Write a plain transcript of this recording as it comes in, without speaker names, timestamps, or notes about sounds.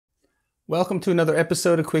Welcome to another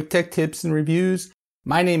episode of Quick Tech Tips and Reviews.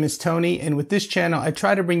 My name is Tony, and with this channel, I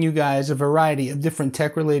try to bring you guys a variety of different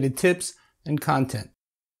tech-related tips and content.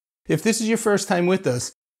 If this is your first time with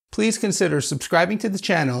us, please consider subscribing to the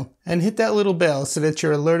channel and hit that little bell so that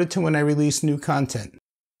you're alerted to when I release new content.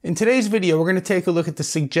 In today's video, we're going to take a look at the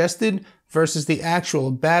suggested versus the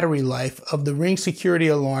actual battery life of the Ring security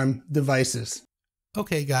alarm devices.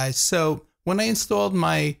 Okay guys, so when I installed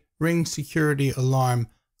my Ring security alarm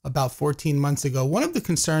about 14 months ago, one of the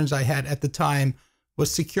concerns I had at the time was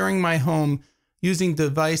securing my home using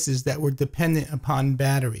devices that were dependent upon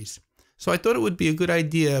batteries. So I thought it would be a good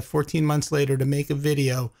idea 14 months later to make a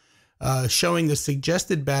video showing the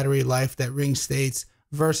suggested battery life that Ring states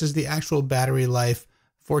versus the actual battery life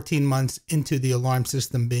 14 months into the alarm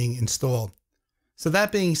system being installed. So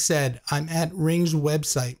that being said, I'm at Ring's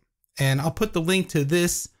website, and I'll put the link to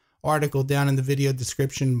this article down in the video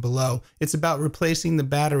description below. It's about replacing the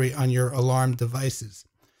battery on your alarm devices.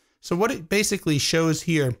 So what it basically shows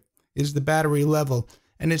here is the battery level,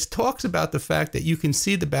 and it talks about the fact that you can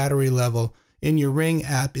see the battery level in your Ring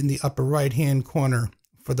app in the upper right hand corner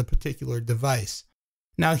for the particular device.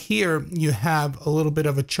 Now here you have a little bit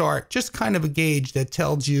of a chart, just kind of a gauge that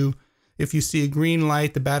tells you if you see a green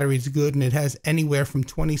light, the battery is good, and it has anywhere from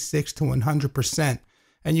 26 to 100%.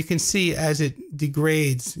 And you can see as it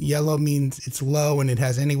degrades, yellow means it's low and it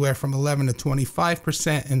has anywhere from 11 to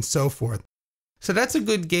 25% and so forth. So that's a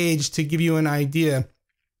good gauge to give you an idea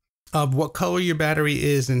of what color your battery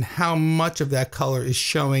is and how much of that color is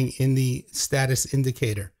showing in the status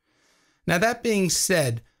indicator. Now that being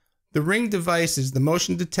said, the Ring devices, the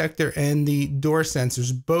motion detector and the door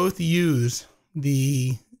sensors, both use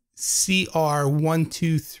the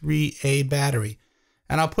CR123A battery.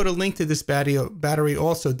 And I'll put a link to this battery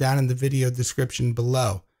also down in the video description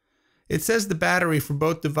below. It says the battery for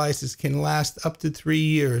both devices can last up to 3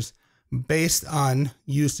 years based on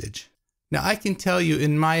usage. Now I can tell you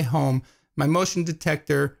in my home, my motion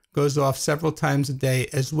detector goes off several times a day,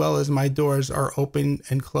 as well as my doors are open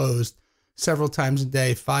and closed several times a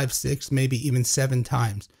day, 5, 6, maybe even 7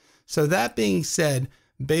 times. So that being said,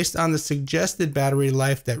 based on the suggested battery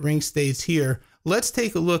life that Ring states here, let's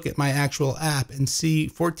take a look at my actual app and see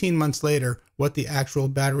 14 months later what the actual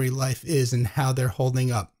battery life is and how they're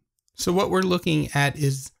holding up. So what we're looking at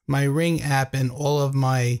is my Ring app and all of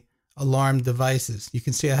my alarm devices. You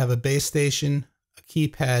can see I have a base station, a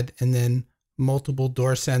keypad, and then multiple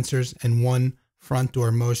door sensors and one front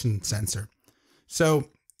door motion sensor. So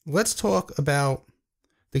let's talk about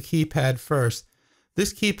the keypad first.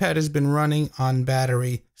 This keypad has been running on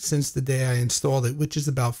battery since the day I installed it, which is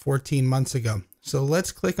about 14 months ago. So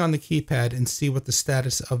let's click on the keypad and see what the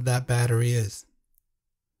status of that battery is.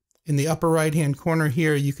 In the upper right hand corner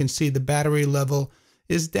here, you can see the battery level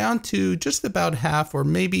is down to just about half or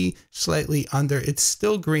maybe slightly under. It's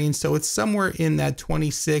still green, so it's somewhere in that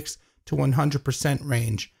 26 to 100%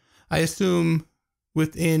 range. I assume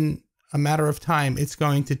within a matter of time it's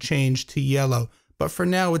going to change to yellow, but for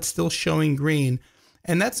now it's still showing green.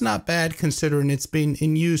 And that's not bad considering it's been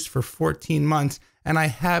in use for 14 months and I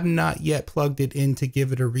have not yet plugged it in to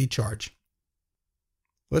give it a recharge.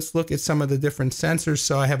 Let's look at some of the different sensors.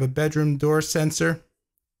 So I have a bedroom door sensor.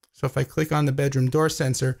 So if I click on the bedroom door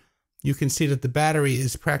sensor, you can see that the battery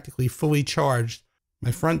is practically fully charged.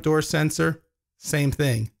 My front door sensor, same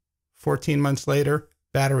thing. 14 months later,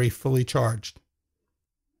 battery fully charged.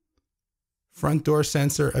 Front door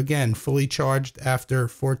sensor, again, fully charged after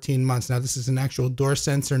 14 months. Now this is an actual door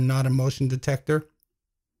sensor, not a motion detector.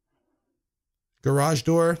 Garage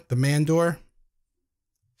door, the man door,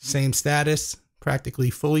 same status, practically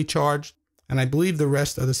fully charged. And I believe the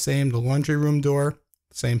rest are the same. The laundry room door,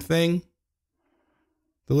 same thing.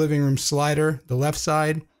 The living room slider, the left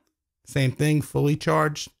side, same thing, fully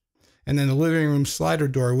charged. And then the living room slider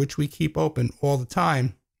door, which we keep open all the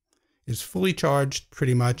time, is fully charged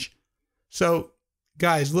pretty much. So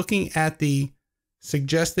guys, looking at the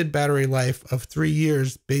suggested battery life of 3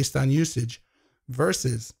 years based on usage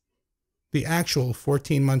versus the actual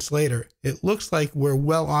 14 months later, it looks like we're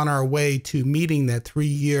well on our way to meeting that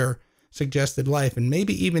 3-year suggested life and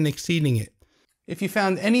maybe even exceeding it. If you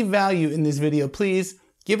found any value in this video, please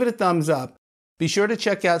give it a thumbs up. Be sure to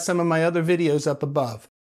check out some of my other videos up above.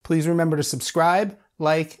 Please remember to subscribe,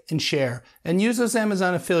 like, and share, and use those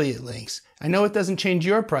Amazon affiliate links. I know it doesn't change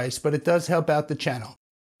your price, but it does help out the channel.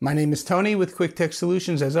 My name is Tony with Quick Tech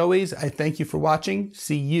Solutions. As always, I thank you for watching.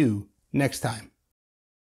 See you next time.